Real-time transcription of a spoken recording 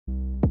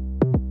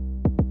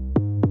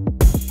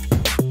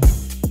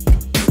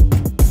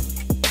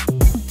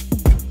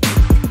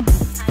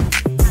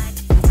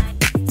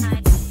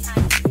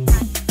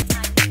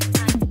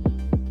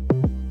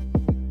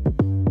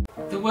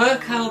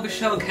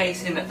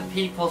showcasing at the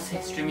People's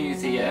History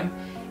Museum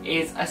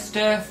is a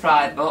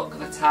stir-fry book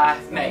that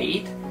I've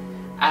made,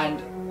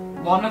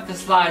 and one of the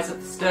slides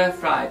of the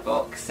stir-fry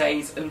book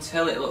says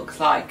 "until it looks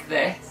like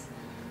this,"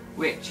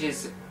 which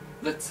is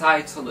the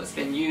title that's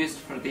been used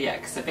for the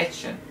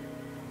exhibition.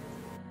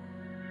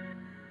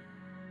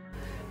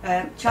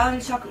 Charlie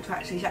and the Chocolate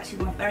Factory is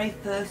actually my very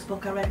first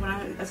book I read when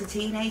I was a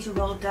teenager,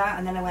 rolled out,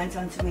 and then I went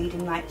on to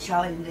reading like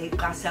Charlie and the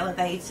Glass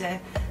Elevator,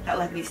 that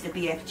led me to the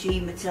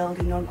BFG,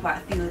 Matilda, known quite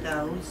a few of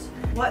those.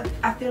 What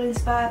I feel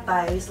inspired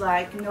by is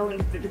like knowing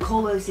the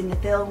colours in the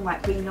film,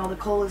 like bringing all the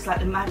colours, like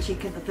the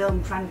magic of the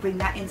film, trying to bring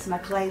that into my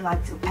clay,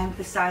 like to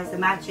emphasise the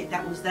magic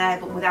that was there,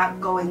 but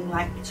without going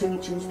like too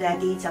much into their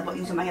detail, but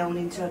using my own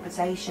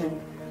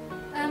interpretation.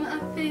 I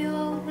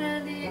feel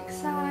really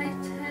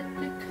excited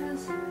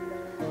because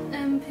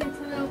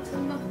people are able to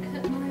look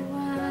at my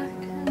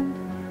work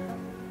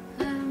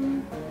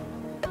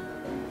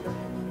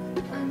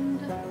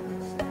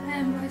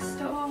and my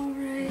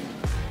story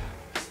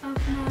of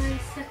my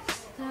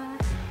sister.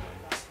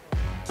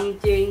 I'm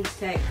doing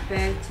take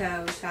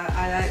photos. I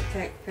like to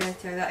take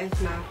photos, that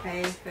is my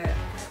favourite.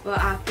 Well,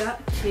 I've got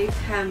 2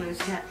 cameras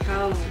at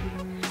home,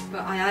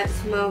 but I like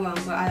small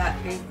one, but I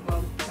like big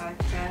one.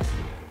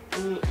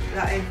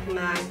 That is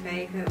my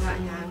favourite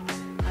right now.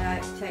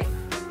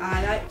 I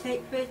like to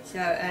take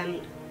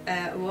photos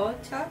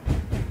water.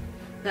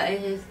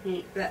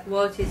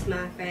 Water is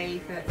my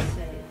favourite too.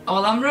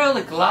 Well, I'm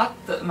really glad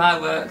that my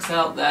work's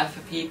out there for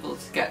people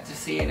to get to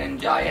see and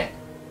enjoy it,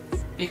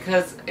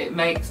 because it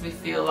makes me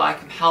feel like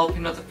I'm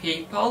helping other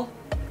people.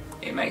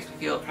 It makes me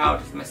feel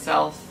proud of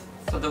myself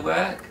for the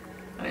work,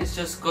 and it's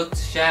just good to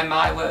share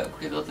my work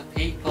with other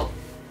people.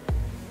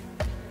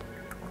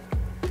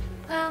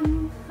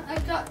 I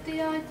got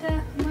the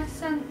idea for my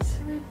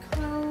sensory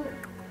quilt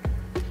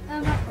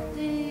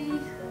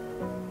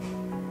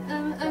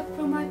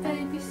for my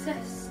baby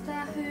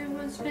sister who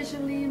was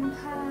visually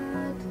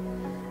impaired,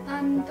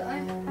 and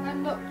I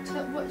looked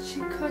at what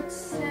she could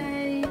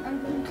see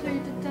and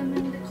included them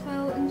in the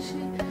quilt, and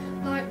she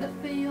liked the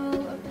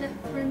feel of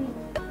different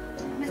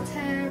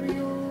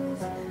materials,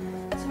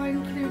 so I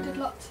included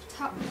lots of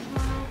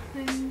tactile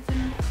things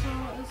in the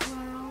quilt as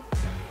well.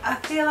 I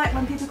feel like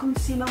when people come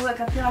to see my work,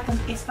 I feel like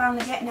it's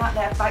finally getting out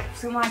there. Like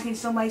in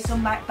some ways,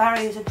 some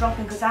barriers are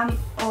dropping, because I'm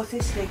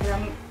autistic,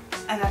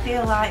 and I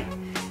feel like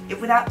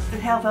without the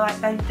help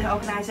of like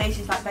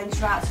organisations like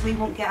Venture Arts, we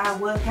won't get our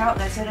work out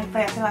there. So in a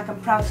way, I feel like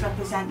I'm proud to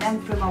represent them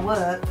through my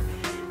work,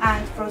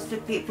 and for us to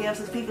be able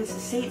to people to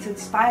see it, to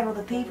inspire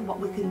other people what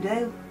we can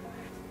do.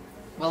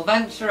 Well,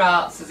 Venture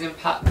Arts has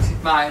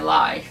impacted my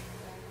life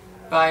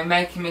by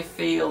making me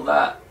feel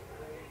that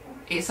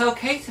it's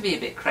okay to be a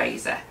bit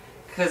crazy,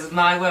 because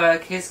my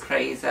work is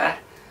crazy.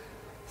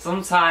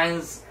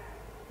 Sometimes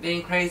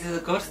being crazy is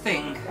a good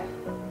thing.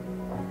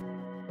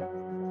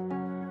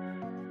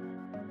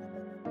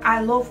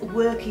 I love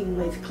working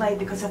with clay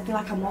because I feel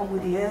like I'm one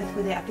with the earth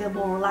with it. I feel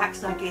more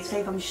relaxed. Like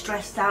say if I'm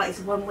stressed out, it's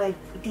one way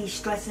of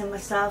de-stressing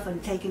myself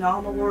and taking all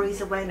my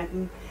worries away.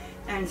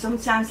 And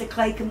sometimes the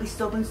clay can be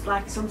stubborn,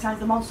 like sometimes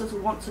the monsters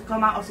will want to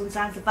come out, or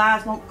sometimes the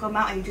bars won't come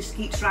out, and you just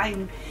keep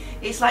trying.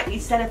 It's like,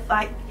 instead of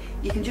like,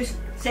 you can just,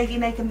 say if you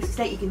make a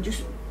mistake, you can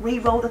just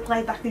re-roll the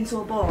clay back into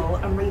a ball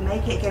and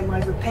remake it again,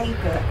 whereas with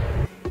paper,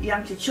 you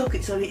have to chuck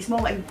it, so it's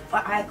more,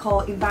 what I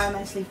call,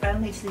 environmentally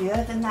friendly to the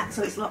earth and that,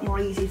 so it's a lot more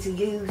easy to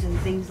use and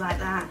things like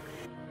that.